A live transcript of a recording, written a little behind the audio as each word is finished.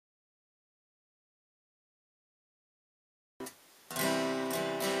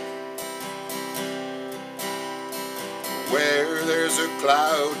Where there's a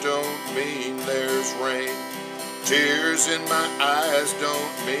cloud don't mean there's rain. Tears in my eyes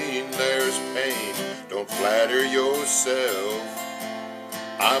don't mean there's pain. Don't flatter yourself,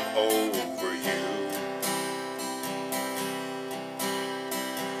 I'm over you.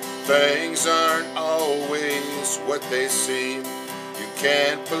 Things aren't always what they seem. You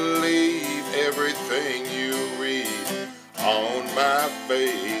can't believe everything you read on my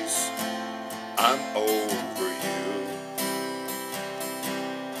face. I'm over you.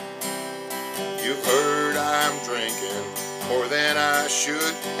 You've heard I'm drinking more than I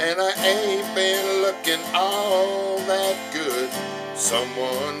should, and I ain't been looking all that good.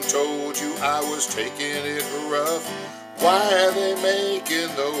 Someone told you I was taking it rough. Why are they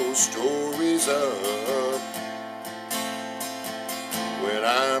making those stories up when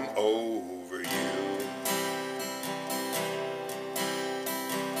I'm over you?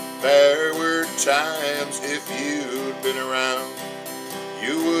 There were times if you'd been around,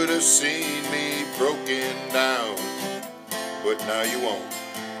 you would have seen me broken down, but now you won't.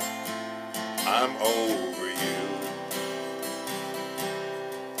 I'm over you.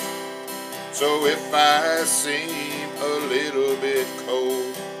 So if I seem a little bit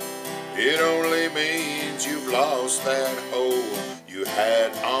cold, it only means you've lost that hold you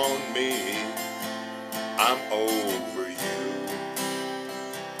had on me. I'm over you.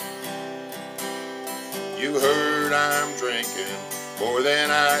 You heard I'm drinking more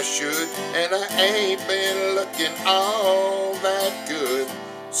than I should, and I ain't been looking all that good.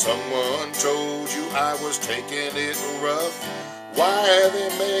 Someone told you I was taking it rough. Why are they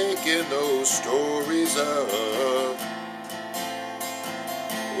making those stories up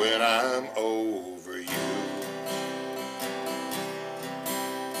when I'm over you?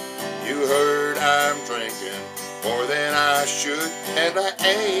 You heard I'm drinking more than I should, and I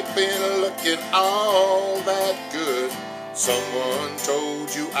ain't been looking all that good. Someone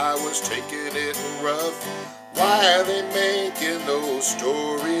told you I was taking it rough. Why are they making those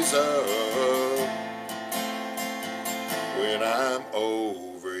stories up when I'm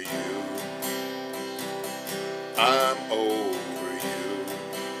over you? I'm over